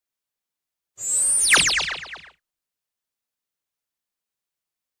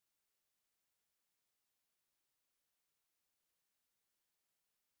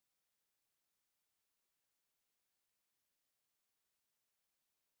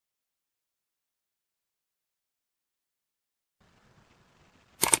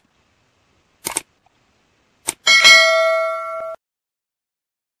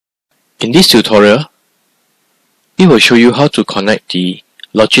In this tutorial, we will show you how to connect the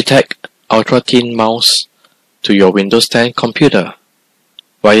Logitech Ultrathin mouse to your Windows 10 computer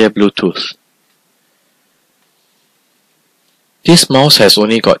via Bluetooth. This mouse has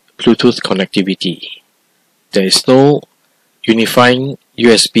only got Bluetooth connectivity. There is no unifying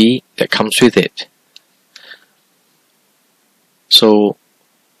USB that comes with it. So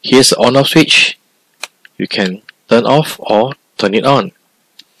here's the on-off switch. You can turn off or turn it on.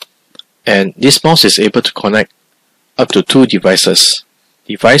 And this mouse is able to connect up to two devices,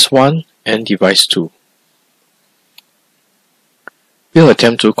 device 1 and device 2. We'll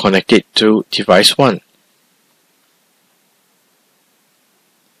attempt to connect it to device 1.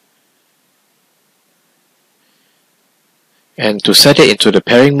 And to set it into the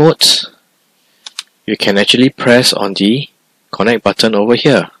pairing mode, you can actually press on the connect button over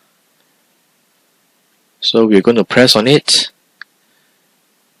here. So we're going to press on it,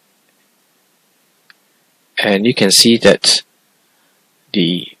 and you can see that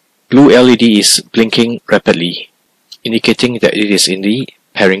the blue LED is blinking rapidly, indicating that it is in the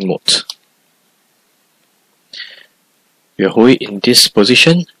pairing mode. We'll hold it in this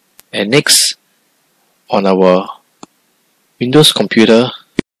position, and next on our Windows computer,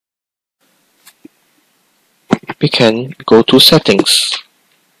 we can go to settings.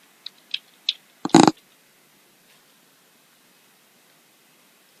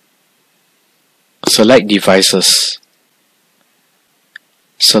 Select devices.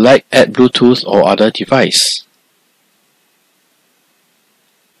 Select add Bluetooth or other device.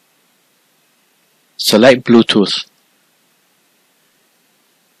 Select Bluetooth.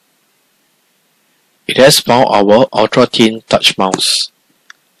 It has found our Ultrathin touch mouse.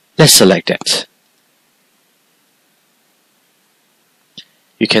 Let's select that.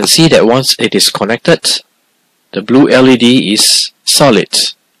 You can see that once it is connected, the blue LED is solid,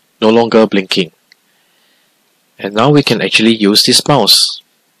 no longer blinking. And now we can actually use this mouse.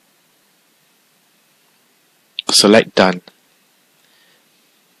 Select Done.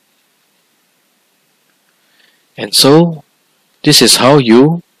 And so, this is how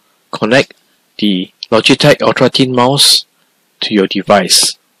you connect the Logitech Ultrathin mouse to your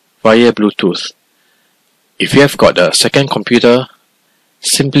device via Bluetooth. If you have got a second computer,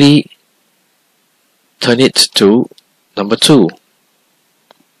 simply turn it to number 2.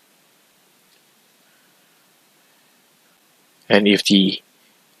 And if the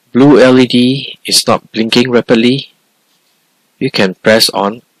blue LED is not blinking rapidly, you can press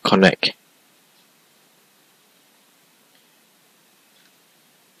on Connect.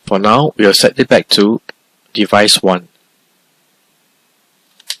 For now, we'll set it back to device 1.